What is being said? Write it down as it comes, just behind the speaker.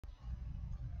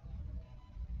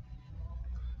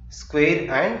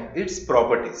square and its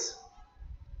properties.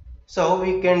 So how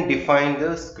we can define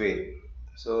the square?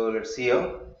 So let's see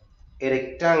here. A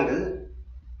rectangle.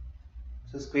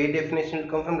 So square definition will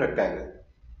come from rectangle,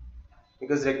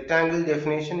 because rectangle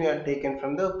definition we are taken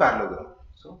from the parallelogram.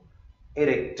 So a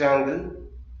rectangle.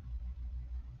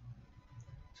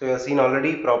 So you have seen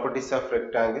already properties of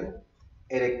rectangle.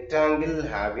 A rectangle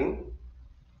having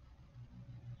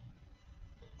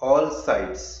all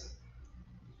sides.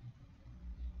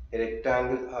 A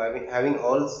rectangle having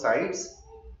all sides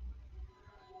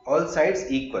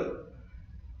equal.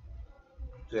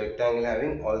 So rectangle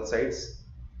having all sides.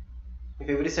 If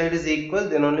every side is equal,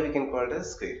 then only we can call it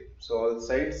as square. So all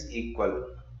sides equal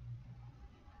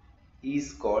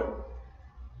is called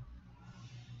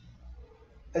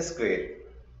a square.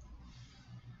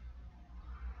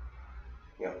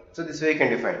 Yeah. So this way you can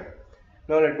define.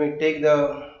 Now let me take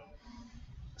the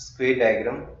square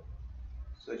diagram.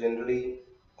 So generally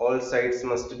all sides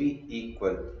must be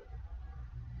equal.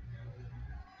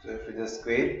 So if it is a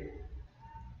square,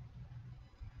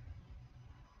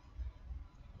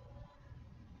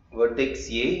 vertex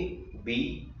A,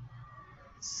 B,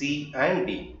 C and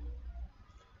D.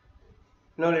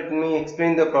 Now let me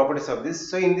explain the properties of this.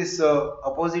 So in this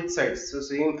opposite sides, so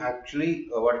same actually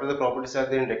whatever the properties are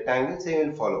there in rectangle, same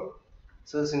will follow.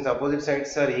 So since opposite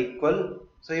sides are equal,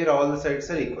 so here all the sides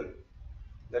are equal.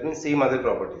 That means same other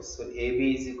properties. So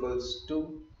AB is equals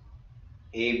to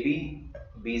AB,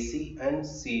 BC and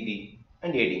CD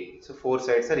and AD. So four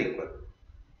sides are equal.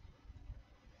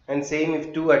 And same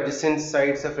if two adjacent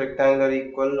sides of rectangle are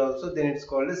equal also, then it's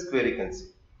called a square, you can see.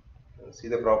 See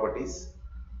the properties.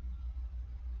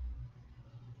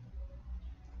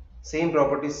 Same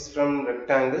properties from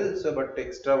rectangle, so but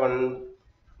extra one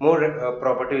more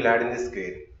property will add in this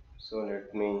square. So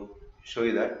let me show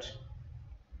you that.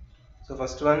 So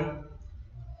first one,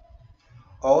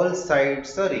 all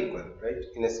sides are equal, right?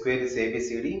 In a square is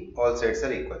ABCD, all sides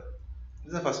are equal.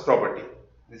 This is the first property.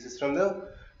 This is from the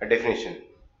definition.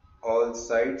 All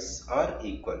sides are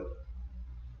equal.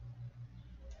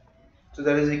 So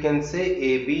that is, we can say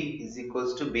AB is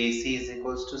equals to BC is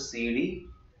equals to CD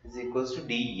is equals to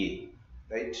DA,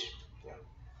 right? Yeah.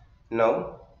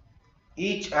 Now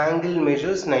each angle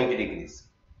measures 90 degrees.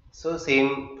 So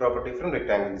same property from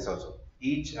rectangle is also.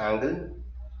 Each angle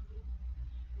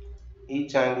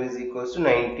is equals to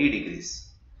 90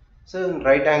 degrees. So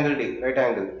right angle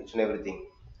each and everything.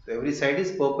 So every side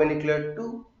is perpendicular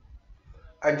to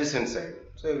adjacent side.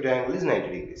 So every angle is 90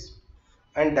 degrees.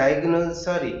 And diagonals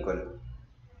are equal.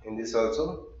 In this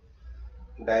also,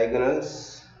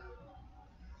 diagonals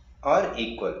are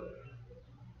equal.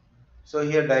 So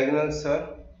here diagonals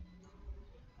are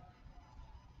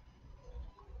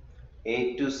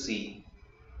A to C,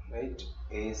 right?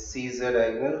 AC is a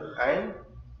diagonal and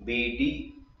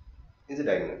BD is a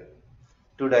diagonal.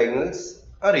 Two diagonals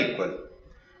are equal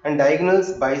and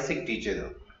diagonals bisect each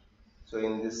other. So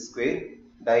in this square,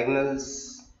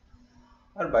 diagonals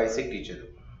are bisect each other.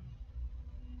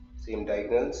 Same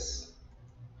diagonals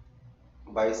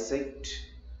bisect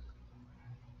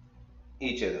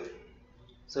each other.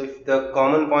 So if the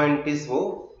common point is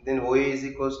O, then OA is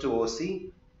equals to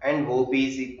OC and OB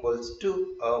is equals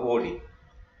to OD.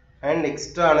 And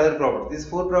extra another property. These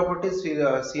four properties we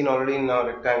have seen already in our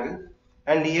rectangle.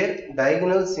 And here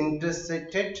diagonals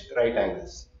intersect at right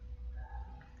angles.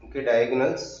 Okay,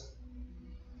 diagonals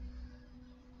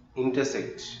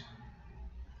intersect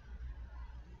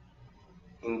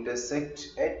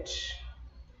at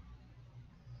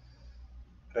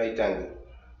right angle.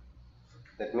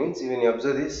 That means when you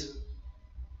observe this,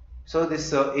 so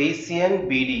this AC and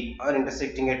BD are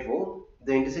intersecting at O.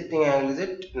 The intersecting angle is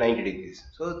at 90 degrees.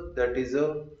 So that is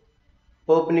a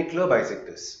perpendicular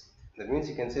bisectors. That means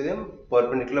you can say them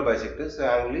perpendicular bisectors.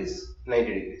 The angle is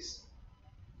 90 degrees.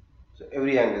 So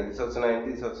every angle, this also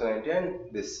 90, this also 90,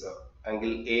 and this angle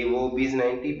AOB is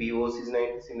 90, BOC is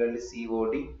 90, similarly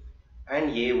COD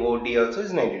and AOD also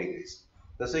is 90 degrees.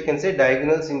 So you can say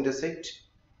diagonals intersect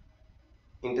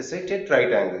at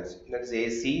right angles. That is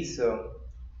AC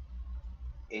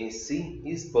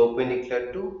is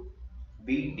perpendicular to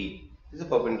BD. This is a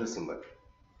perpendicular symbol.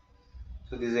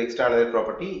 So this is extra another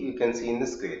property you can see in the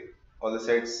square. All the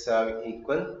sides are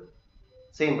equal.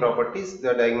 Same properties.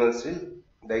 The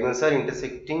diagonals are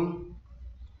intersecting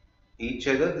each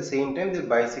other at the same time. They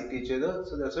bisect each other.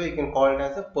 So that's why you can call it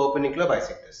as a perpendicular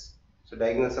bisectors. So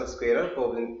diagonals of square are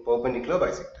perpendicular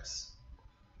bisectors.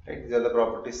 Right? These are the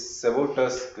properties about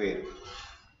a square.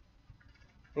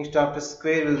 Next, after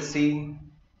square we'll see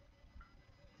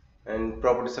and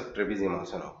properties of trapezium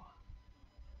also now.